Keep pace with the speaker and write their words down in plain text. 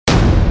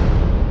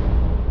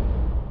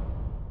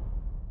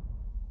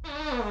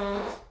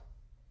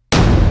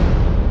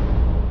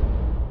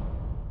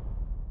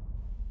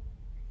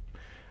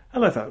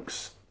Hello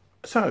folks.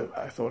 So,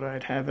 I thought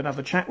I'd have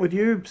another chat with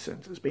you,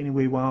 since it's been a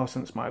wee while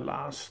since my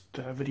last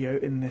video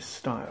in this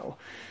style.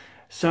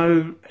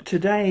 So,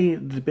 today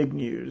the big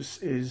news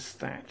is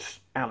that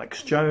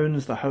Alex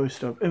Jones, the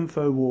host of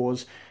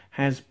InfoWars,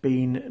 has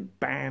been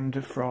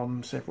banned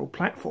from several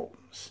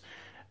platforms.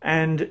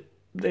 And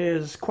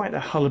there's quite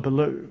a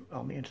hullabaloo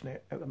on the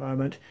internet at the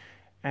moment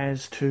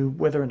as to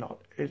whether or not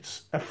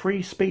it's a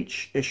free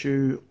speech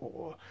issue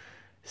or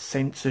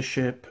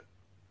censorship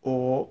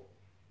or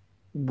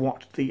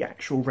what the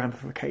actual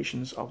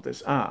ramifications of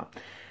this are.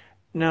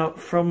 Now,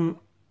 from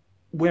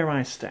where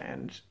I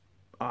stand,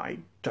 I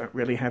don't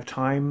really have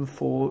time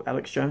for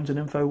Alex Jones and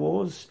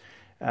InfoWars.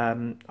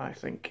 I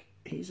think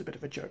he's a bit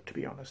of a joke, to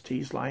be honest.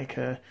 He's like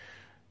a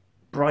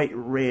bright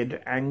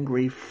red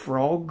angry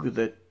frog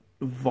that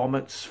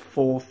vomits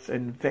forth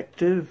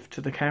invective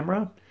to the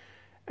camera.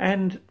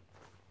 And,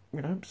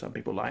 you know, some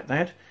people like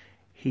that.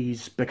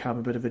 He's become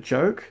a bit of a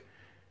joke.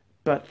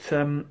 But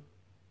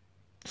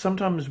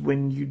sometimes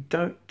when you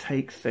don't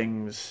take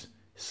things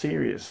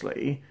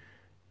seriously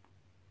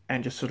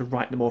and just sort of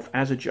write them off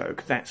as a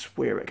joke, that's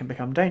where it can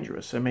become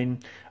dangerous. I mean,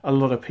 a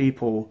lot of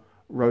people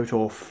wrote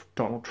off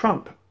Donald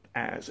Trump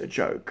as a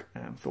joke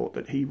and thought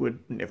that he would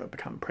never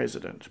become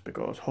president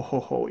because,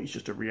 he's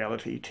just a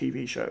reality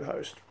TV show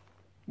host.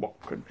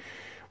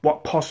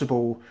 What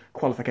possible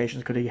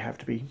qualifications could he have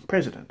to be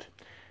president?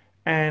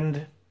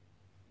 And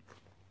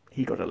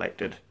he got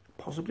elected,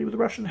 possibly with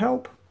Russian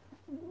help,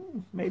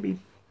 maybe.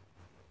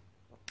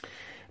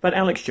 But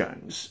Alex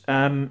Jones,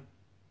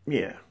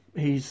 yeah,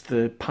 he's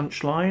the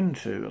punchline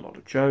to a lot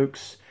of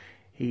jokes.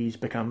 He's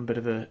become a bit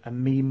of a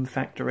meme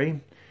factory.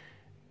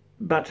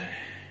 But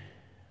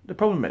the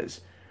problem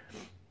is,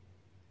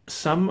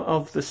 some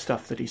of the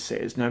stuff that he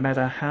says, no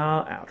matter how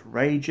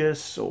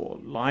outrageous or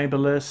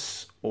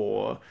libelous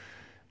or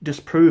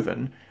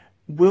disproven,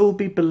 will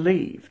be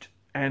believed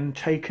and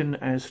taken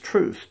as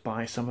truth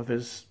by some of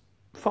his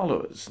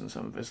followers and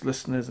some of his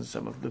listeners and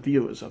some of the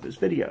viewers of his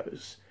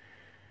videos.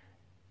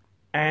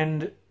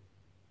 And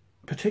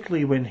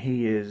particularly when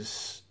he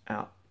is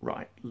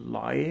outright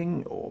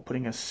lying or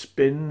putting a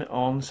spin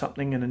on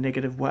something in a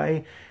negative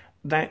way,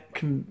 that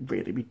can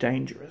really be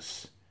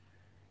dangerous.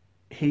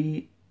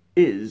 He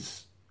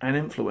is an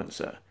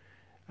influencer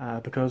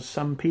because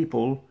some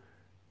people,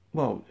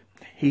 well,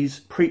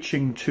 he's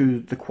preaching to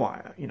the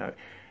choir, you know.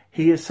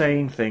 He is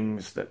saying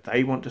things that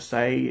they want to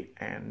say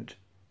and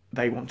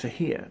they want to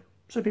hear.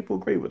 So people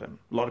agree with him.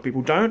 A lot of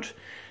people don't,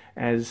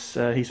 as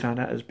he's found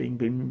out as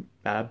being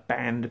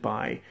banned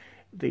by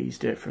these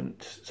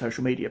different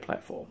social media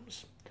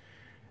platforms.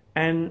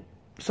 And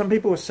some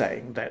people are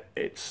saying that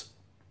it's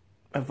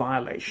a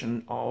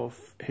violation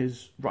of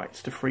his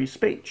rights to free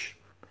speech.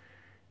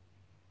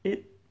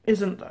 It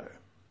isn't, though.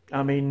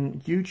 I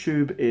mean,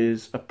 YouTube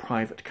is a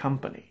private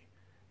company,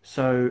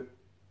 so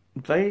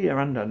they are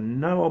under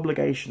no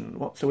obligation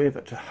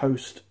whatsoever to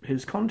host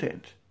his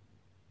content.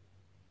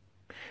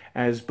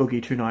 As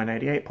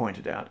Boogie2988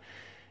 pointed out,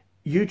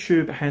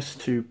 YouTube has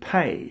to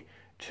pay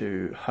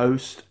to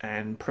host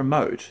and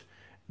promote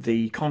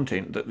the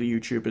content that the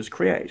YouTubers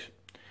create.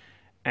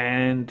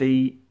 And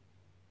the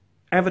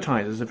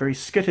advertisers are very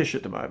skittish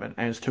at the moment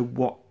as to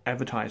what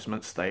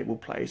advertisements they will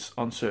place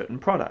on certain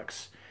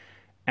products.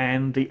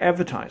 And the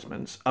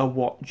advertisements are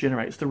what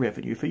generates the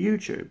revenue for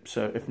YouTube.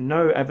 So if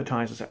no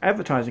advertisers are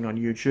advertising on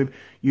YouTube,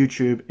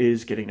 YouTube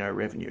is getting no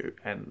revenue.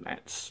 And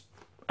that's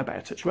a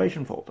bad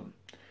situation for them.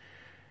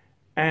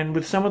 And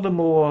with some of the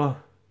more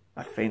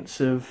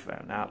offensive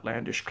and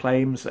outlandish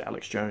claims that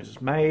Alex Jones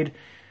has made,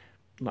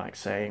 like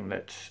saying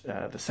that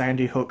the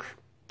Sandy Hook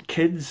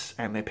kids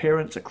and their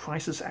parents are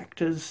crisis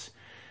actors,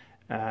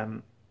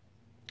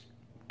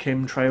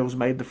 chemtrails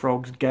made the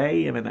frogs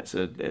gay, I mean that's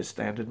a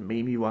standard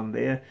meme one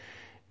there,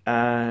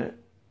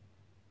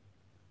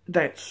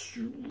 that's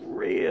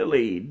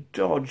really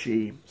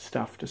dodgy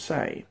stuff to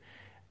say,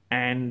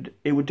 and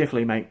it would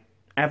definitely make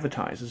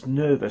advertisers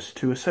nervous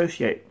to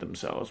associate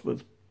themselves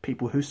with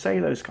people who say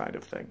those kind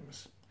of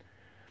things.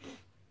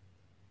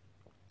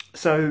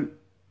 So,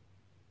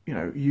 you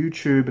know,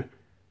 YouTube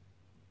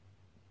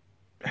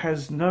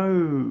has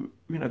no,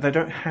 you know, they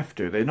don't have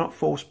to. They're not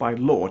forced by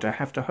law to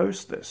have to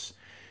host this.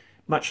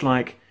 Much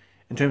like,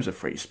 in terms of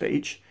free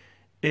speech,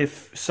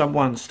 if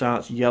someone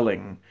starts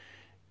yelling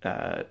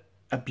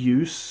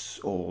abuse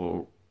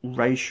or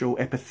racial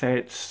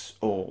epithets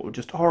or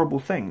just horrible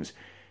things,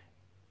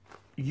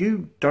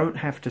 you don't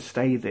have to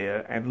stay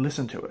there and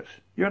listen to it.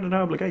 You're under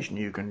no obligation.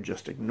 You can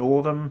just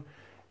ignore them,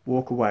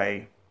 walk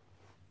away,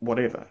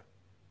 whatever.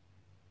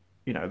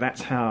 You know,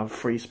 that's how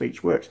free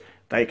speech works.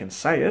 They can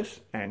say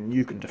it, and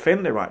you can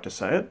defend their right to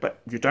say it, but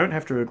you don't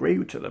have to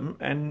agree to them,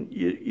 and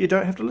you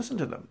don't have to listen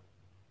to them.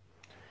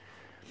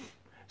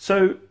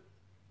 So,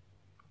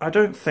 I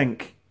don't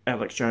think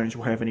Alex Jones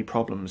will have any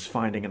problems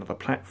finding another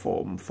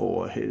platform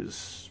for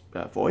his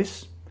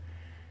voice.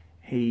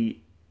 There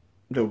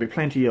will be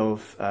plenty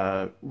of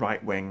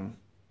right-wing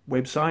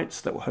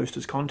websites that will host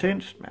his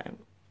content, and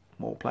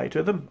more play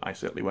to them. I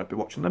certainly won't be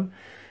watching them.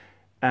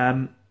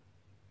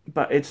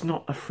 But it's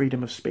not a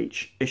freedom of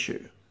speech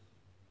issue.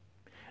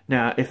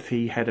 Now, if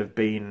he had have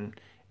been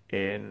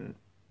in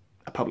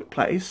a public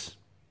place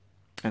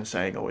and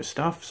saying all his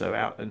stuff, so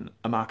out in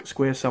a market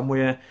square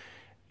somewhere,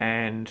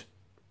 and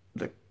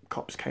the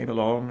cops came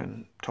along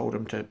and told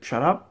him to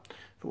shut up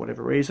for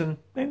whatever reason,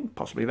 then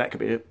possibly that could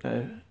be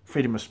a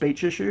freedom of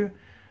speech issue.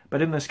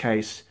 But in this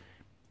case,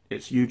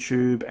 it's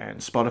YouTube and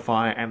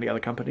Spotify and the other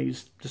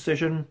companies'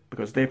 decision,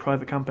 because they're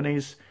private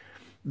companies.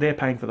 They're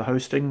paying for the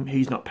hosting.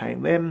 He's not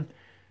paying them.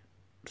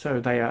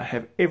 So they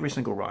have every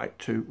single right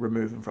to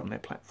remove him from their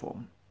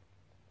platform.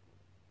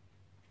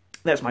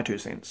 That's my 2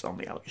 cents on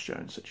the Alex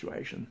Jones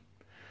situation.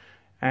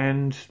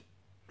 And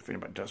if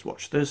anybody does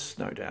watch this,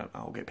 no doubt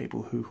I'll get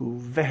people who will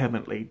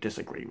vehemently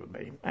disagree with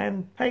me.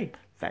 And hey,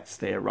 that's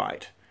their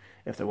right,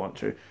 if they want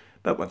to.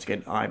 But once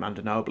again, I'm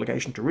under no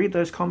obligation to read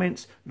those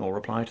comments, nor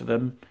reply to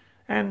them.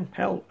 And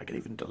hell, I can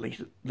even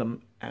delete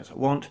them as I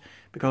want,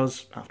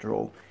 because after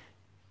all,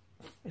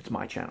 it's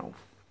my channel.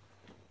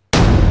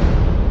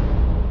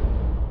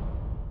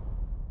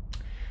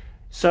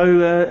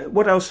 So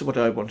what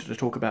I wanted to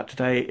talk about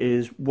today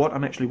is what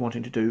I'm actually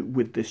wanting to do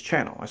with this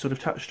channel. I sort of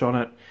touched on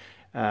it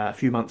a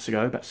few months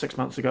ago, about 6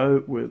 months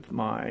ago, with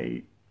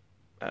my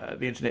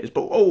the internet is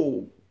bull.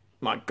 Oh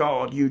my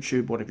God,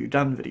 YouTube, what have you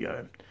done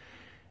video.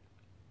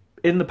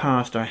 In the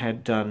past, I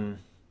had done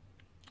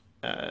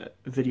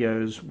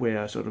videos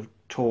where I sort of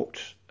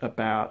talked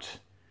about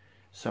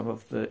some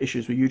of the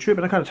issues with YouTube,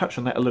 and I kind of touched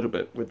on that a little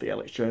bit with the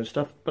Alex Jones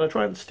stuff, but I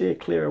try and steer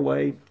clear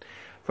away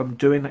from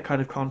doing that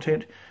kind of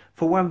content.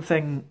 For one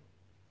thing,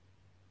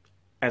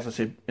 as I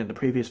said in the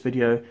previous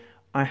video,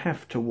 I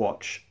have to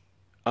watch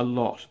a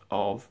lot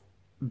of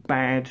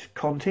bad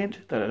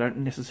content that I don't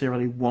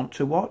necessarily want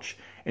to watch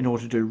in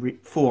order to do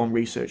full-on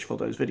research for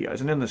those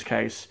videos. And in this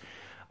case,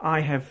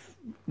 I have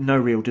no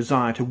real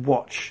desire to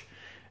watch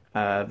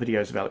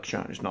videos of Alex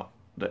Jones. Not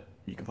that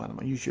you can find them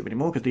on YouTube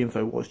anymore, because the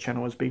InfoWars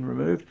channel has been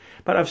removed.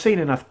 But I've seen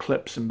enough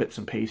clips and bits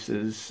and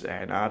pieces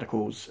and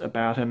articles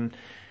about him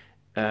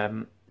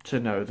to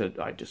know that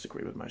I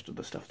disagree with most of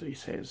the stuff that he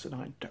says, and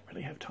I don't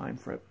really have time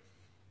for it.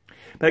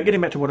 But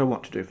getting back to what I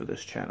want to do for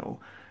this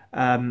channel,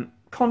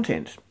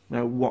 content.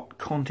 Now, what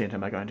content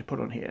am I going to put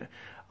on here?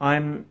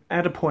 I'm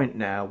at a point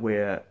now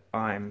where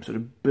I'm sort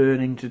of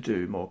burning to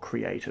do more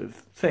creative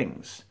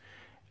things,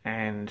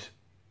 and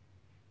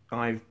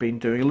I've been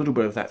doing a little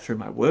bit of that through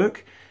my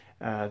work,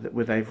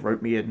 where they've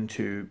wrote me in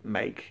to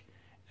make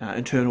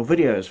internal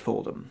videos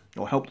for them,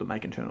 or help them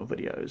make internal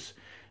videos.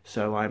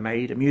 So I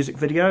made a music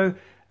video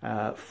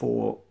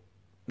for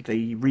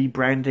the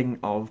rebranding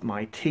of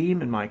my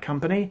team and my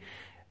company.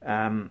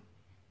 I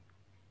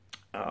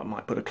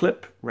might put a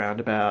clip round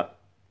about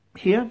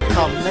here.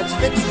 Come, let's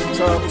fix the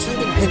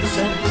troubleshooting hints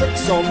and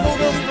tricks on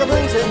modern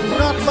replacing,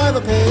 not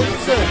fiber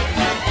pigs.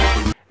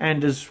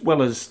 And as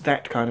well as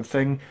that kind of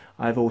thing,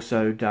 I've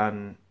also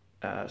done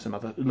some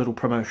other little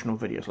promotional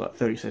videos, like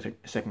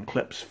 30-second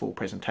clips for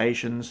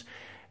presentations.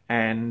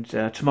 And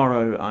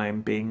tomorrow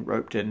I'm being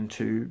roped in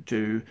to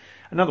do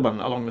another one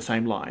along the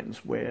same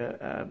lines,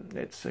 where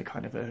it's a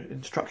kind of an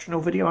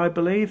instructional video, I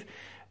believe,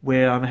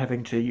 where I'm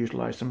having to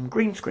utilise some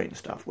green screen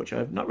stuff, which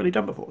I've not really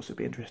done before, so it'll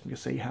be interesting to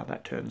see how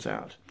that turns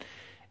out.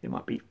 It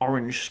might be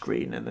orange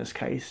screen in this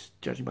case,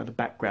 judging by the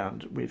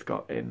background we've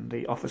got in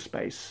the office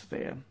space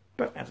there.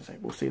 But as I say,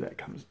 we'll see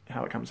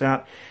how it comes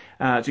out.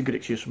 It's a good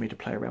excuse for me to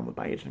play around with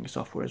my editing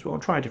software as well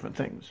and try different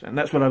things. And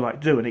that's what I like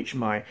to do in each of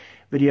my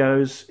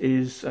videos,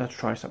 is to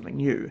try something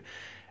new,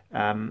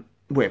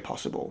 where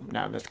possible.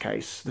 Now in this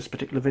case, this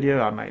particular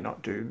video, I may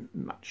not do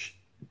much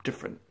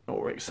different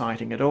or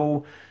exciting at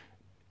all,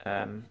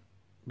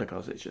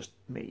 because it's just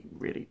me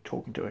really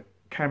talking to a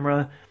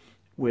camera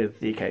with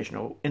the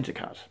occasional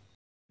intercut.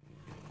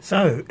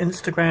 So,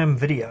 Instagram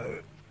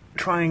video.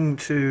 Trying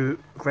to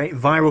create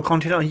viral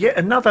content on yet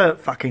another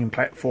fucking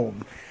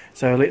platform.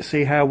 So let's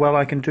see how well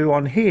I can do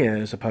on here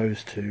as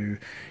opposed to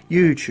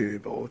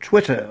YouTube or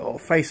Twitter or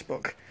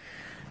Facebook.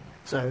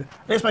 So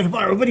let's make a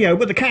viral video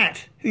with the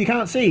cat, who you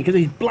can't see because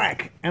he's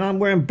black and I'm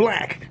wearing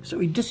black, so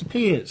he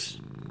disappears.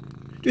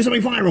 Do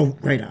something viral,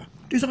 Radar.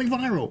 Do something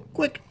viral,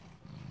 quick.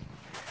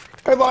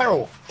 Go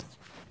viral.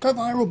 Go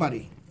viral,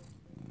 buddy.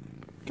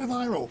 Go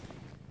viral.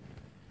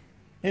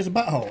 There's a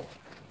butthole.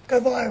 Go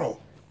viral,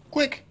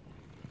 quick.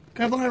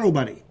 Go viral,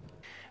 buddy.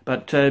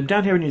 But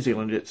down here in New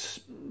Zealand,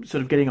 it's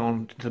sort of getting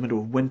on to the middle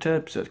of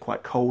winter, so it's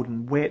quite cold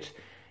and wet,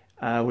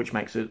 which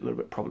makes it a little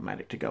bit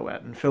problematic to go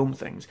out and film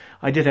things.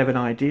 I did have an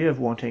idea of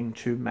wanting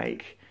to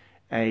make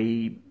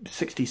a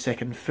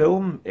 60-second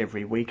film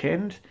every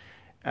weekend,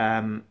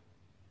 but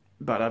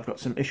I've got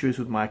some issues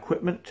with my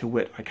equipment, to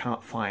wit, I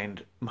can't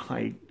find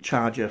my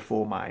charger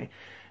for my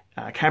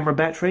camera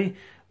battery,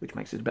 which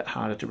makes it a bit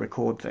harder to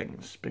record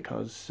things,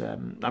 because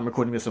I'm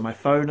recording this on my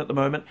phone at the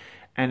moment,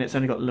 and it's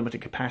only got limited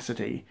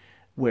capacity,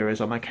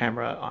 whereas on my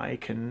camera I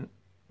can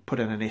put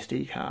in an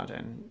SD card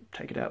and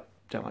take it out,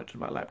 download it to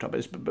my laptop.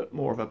 It's a bit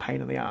more of a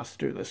pain in the ass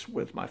to do this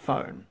with my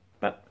phone,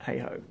 but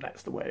hey-ho,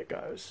 that's the way it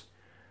goes.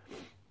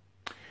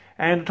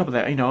 And on top of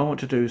that, I want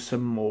to do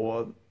some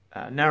more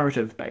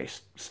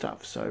narrative-based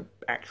stuff, so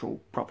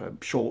actual proper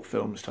short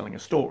films telling a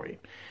story.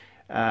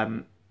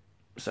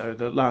 So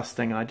the last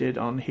thing I did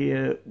on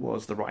here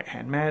was The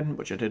Right-Hand Man,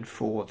 which I did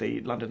for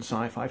the London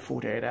Sci-Fi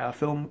 48-hour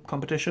film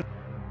competition.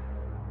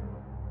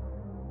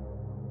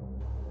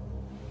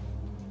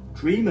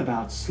 Dream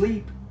about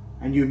sleep,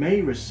 and you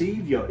may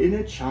receive your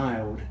inner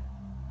child.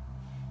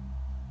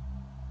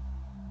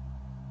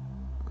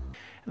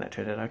 And that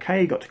turned out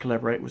okay. Got to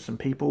collaborate with some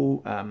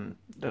people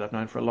that I've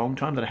known for a long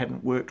time that I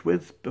hadn't worked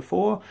with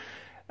before,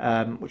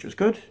 which was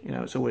good. You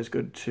know, it's always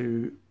good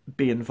to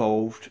be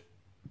involved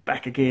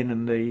back again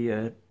in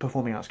the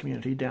performing arts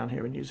community down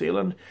here in New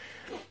Zealand.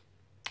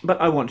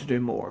 But I want to do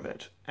more of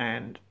it,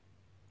 and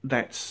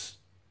that's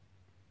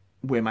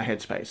where my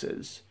headspace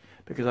is,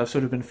 because I've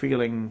sort of been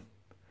feeling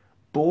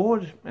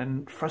bored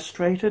and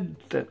frustrated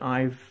that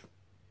I've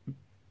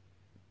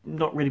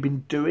not really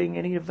been doing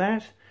any of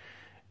that.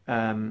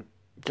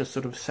 Just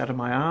sort of sat on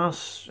my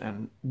ass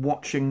and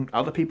watching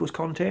other people's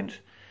content,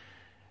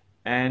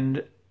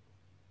 and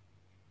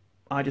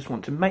I just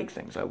want to make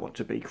things. I want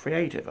to be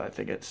creative. I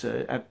think it's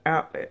an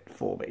outlet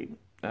for me.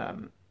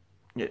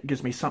 It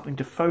gives me something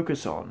to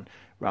focus on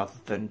rather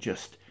than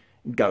just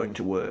going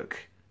to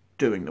work,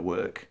 doing the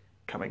work,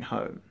 coming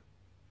home.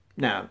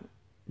 Now,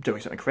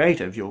 doing something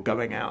creative, you're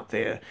going out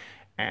there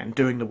and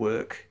doing the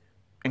work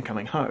and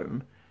coming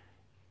home,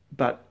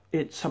 but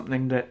it's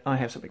something that I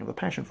have something of a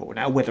passion for.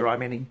 Now, whether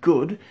I'm any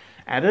good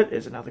at it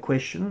is another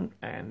question,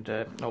 and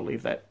I'll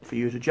leave that for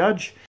you to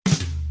judge.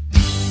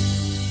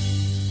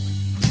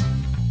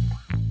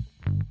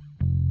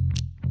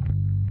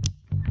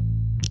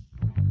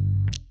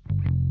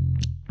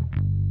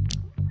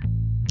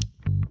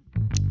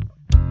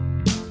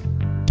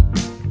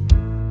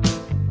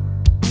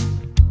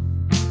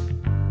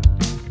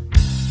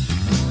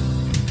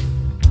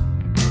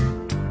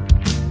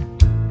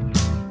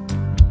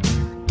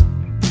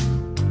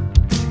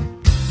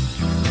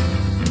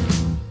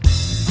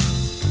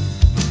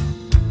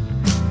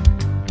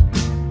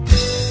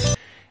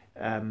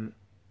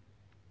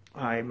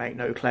 I make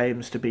no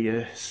claims to be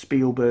a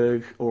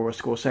Spielberg or a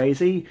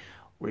Scorsese,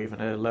 or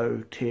even a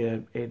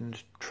low-tier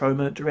end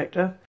Troma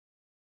director.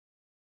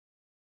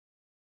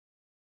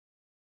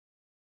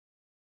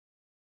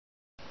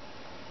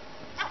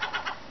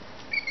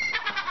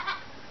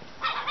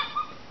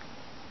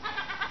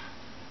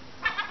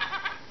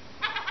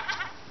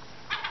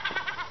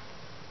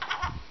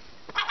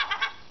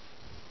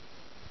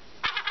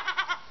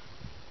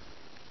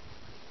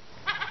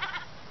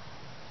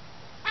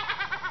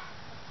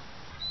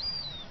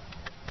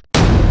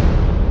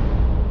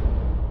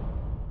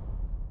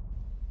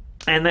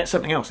 And that's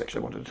something else actually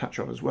I wanted to touch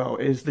on as well,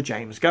 is the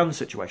James Gunn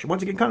situation.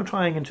 Once again, kind of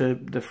tying into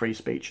the free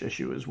speech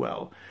issue as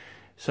well.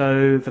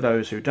 So for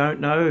those who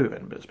don't know,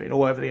 and it's been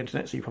all over the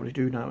internet, so you probably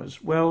do know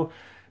as well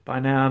by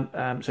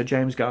now, so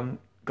James Gunn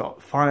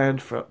got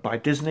fired by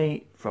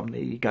Disney from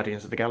the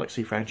Guardians of the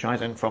Galaxy franchise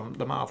and from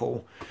the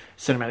Marvel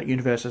Cinematic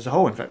Universe as a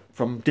whole, in fact,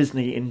 from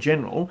Disney in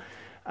general,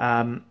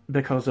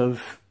 because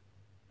of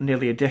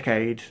nearly a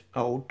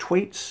decade-old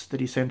tweets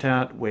that he sent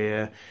out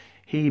where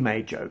he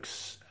made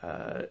jokes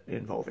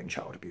involving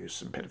child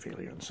abuse and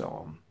pedophilia and so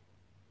on.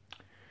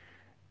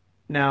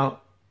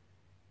 Now,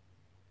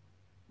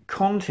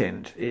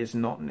 content is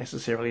not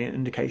necessarily an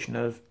indication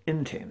of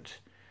intent.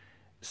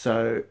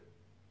 So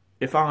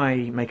if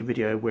I make a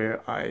video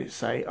where I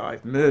say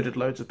I've murdered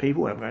loads of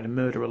people and I'm going to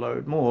murder a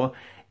load more,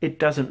 it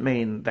doesn't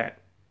mean that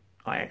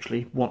I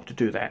actually want to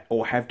do that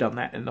or have done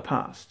that in the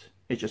past.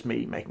 It's just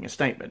me making a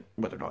statement.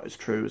 Whether or not it's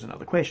true is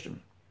another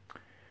question.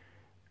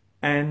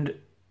 And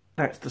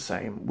that's the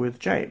same with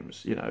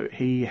James. You know,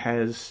 he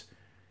has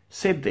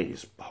said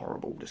these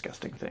horrible,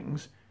 disgusting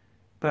things,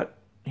 but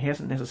he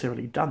hasn't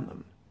necessarily done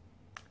them.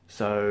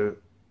 So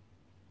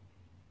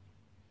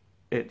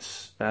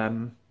it's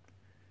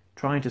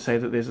trying to say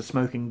that there's a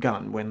smoking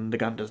gun when the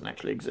gun doesn't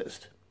actually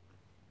exist.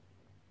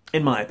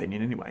 In my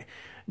opinion, anyway.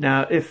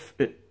 Now, if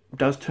it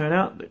does turn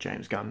out that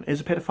James Gunn is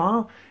a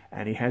pedophile,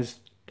 and he has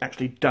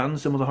actually done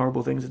some of the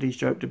horrible things that he's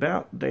joked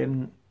about,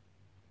 then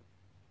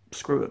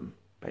screw him.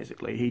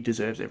 Basically, he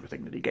deserves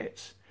everything that he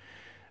gets.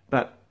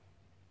 But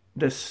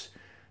this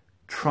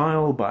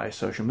trial by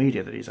social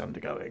media that he's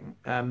undergoing,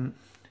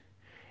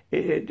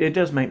 it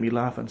does make me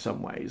laugh in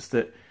some ways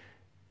that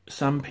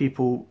some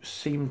people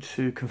seem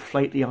to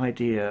conflate the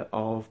idea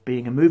of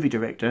being a movie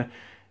director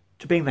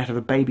to being that of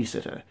a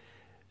babysitter.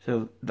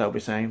 So they'll be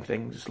saying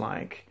things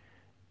like,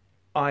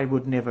 I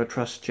would never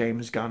trust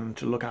James Gunn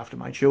to look after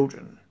my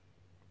children.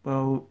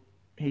 Well,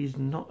 he's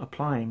not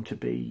applying to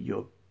be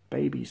your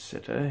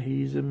babysitter,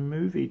 he's a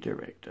movie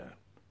director.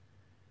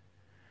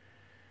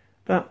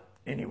 But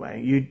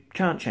anyway, you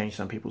can't change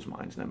some people's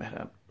minds no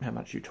matter how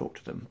much you talk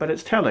to them. But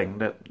it's telling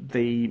that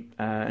the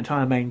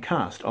entire main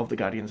cast of the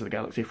Guardians of the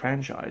Galaxy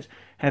franchise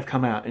have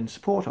come out in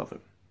support of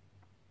him.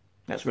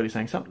 That's really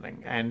saying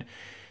something. And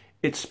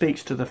it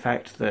speaks to the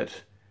fact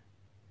that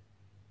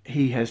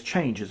he has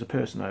changed as a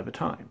person over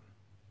time.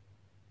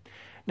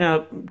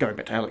 Now, going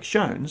back to Alex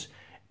Jones,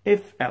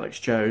 if Alex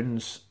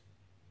Jones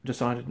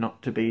decided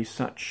not to be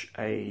such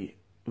a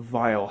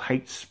vile,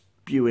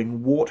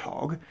 hate-spewing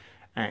warthog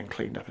and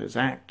cleaned up his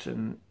act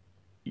and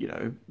you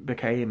know,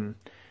 became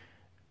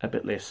a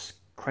bit less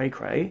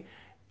cray-cray,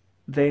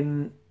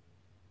 then,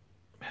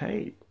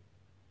 hey,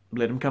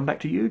 let him come back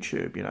to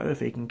YouTube. You know, if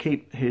he can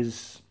keep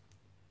his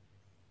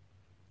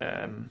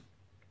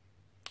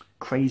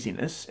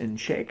craziness in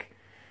check,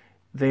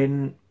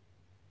 then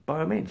by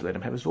all means, let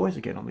him have his voice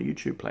again on the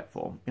YouTube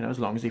platform. You know, as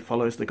long as he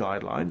follows the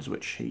guidelines,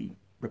 which he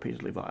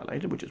repeatedly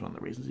violated, which is one of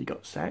the reasons he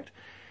got sacked,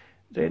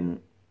 then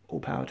all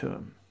power to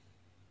him.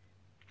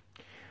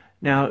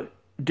 Now,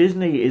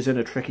 Disney is in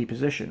a tricky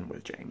position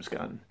with James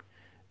Gunn,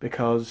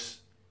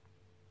 because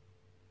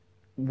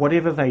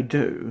whatever they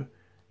do,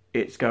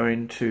 it's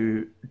going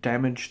to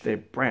damage their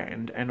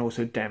brand and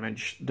also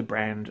damage the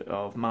brand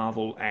of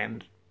Marvel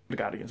and the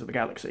Guardians of the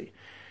Galaxy.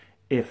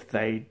 If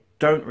they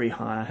don't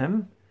rehire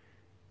him,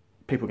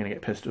 people are going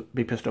to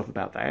be pissed off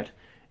about that.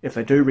 If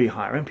they do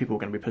rehire him, people are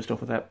going to be pissed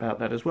off about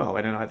that as well.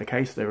 And in either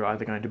case, they're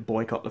either going to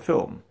boycott the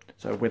film.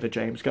 So whether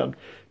James Gunn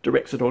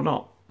directs it or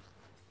not.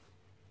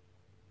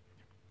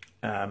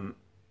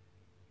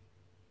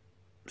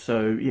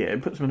 So yeah,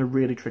 it puts them in a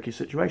really tricky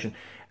situation.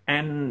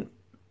 And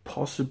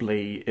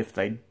possibly, if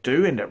they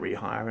do end up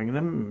rehiring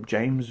them,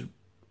 James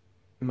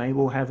may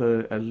well have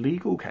a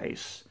legal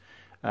case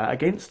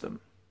against them.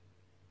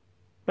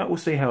 But we'll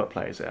see how it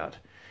plays out.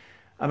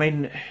 I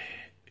mean,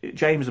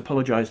 James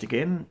apologised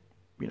again.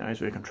 You know, he's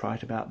very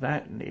contrite about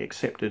that, and he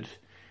accepted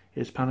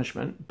his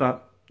punishment,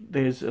 but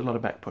there's a lot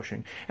of back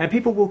pushing. And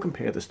people will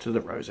compare this to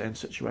the Roseanne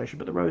situation,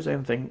 but the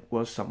Roseanne thing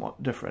was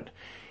somewhat different.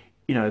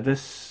 You know,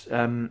 this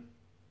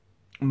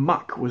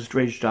muck was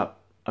dredged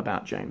up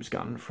about James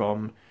Gunn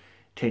from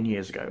 10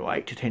 years ago, or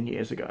 8 to 10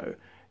 years ago,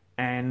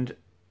 and,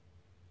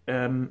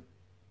 you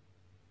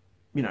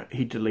know,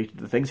 he deleted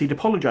the things. He'd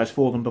apologised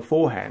for them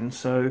beforehand,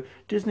 so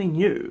Disney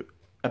knew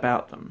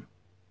about them.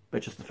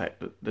 But just the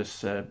fact that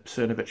this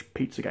Cernovich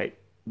Pizzagate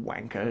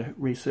wanker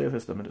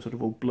resurfaced them, and it sort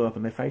of all blew up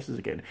in their faces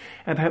again.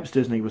 And perhaps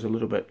Disney was a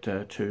little bit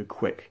too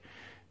quick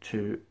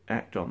to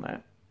act on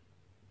that.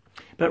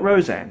 But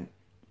Roseanne.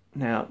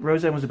 Now,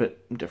 Roseanne was a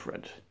bit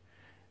different.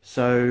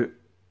 So,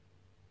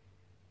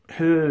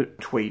 her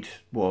tweet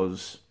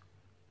was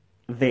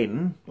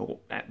then, or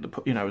at the,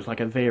 you know, it was like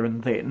a there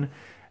and then,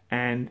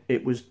 and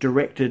it was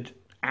directed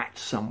at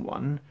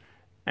someone,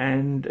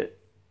 and,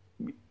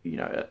 you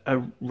know, a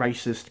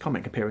racist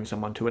comment comparing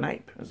someone to an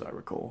ape, as I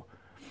recall.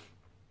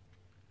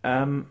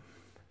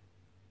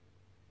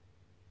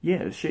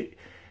 Yeah,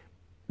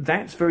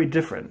 that's very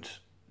different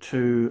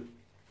to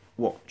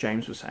what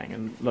James was saying.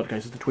 In a lot of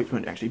cases, the tweets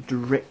weren't actually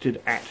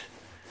directed at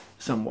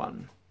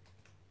someone,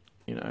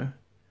 you know.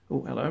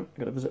 Oh, hello, I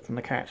got a visit from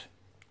the cat.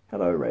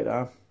 Hello,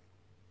 Radar.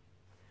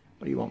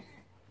 What do you want?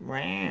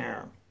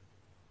 Meow.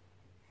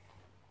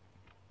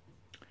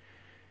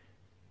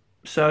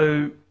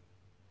 So,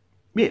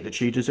 yeah, did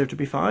she deserve to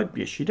be fired?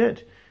 Yes, she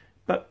did.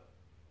 But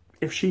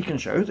if she can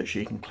show that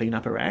she can clean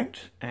up her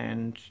act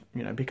and,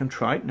 you know, be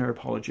contrite in her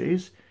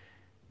apologies,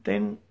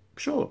 then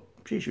sure,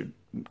 she should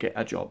get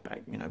a job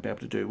back, you know, be able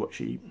to do what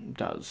she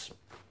does.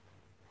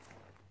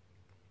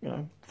 You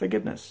know,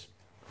 forgiveness.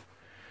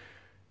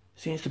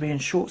 Seems to be in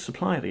short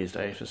supply these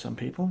days for some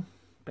people.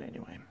 But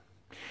anyway.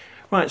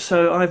 Right,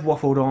 so I've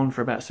waffled on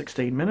for about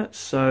 16 minutes,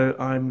 so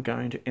I'm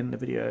going to end the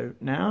video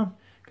now,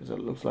 because it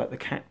looks like the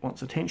cat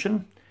wants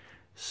attention.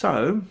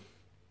 So,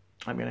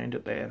 I'm going to end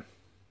it there.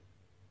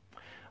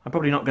 I'm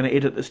probably not going to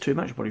edit this too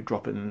much. I'll probably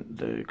drop in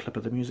the clip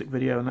of the music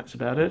video, and that's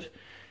about it.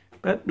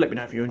 But let me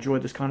know if you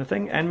enjoyed this kind of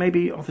thing, and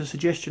maybe offer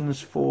suggestions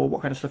for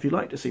what kind of stuff you'd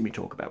like to see me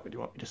talk about. Whether you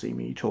want me to see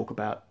me talk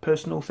about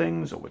personal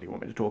things, or whether you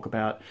want me to talk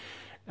about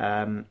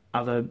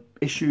other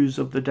issues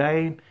of the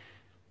day,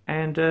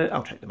 and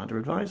I'll take them under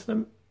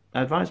advisement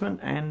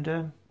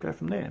and go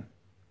from there.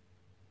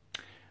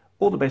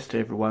 All the best to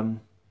everyone.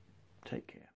 Take care.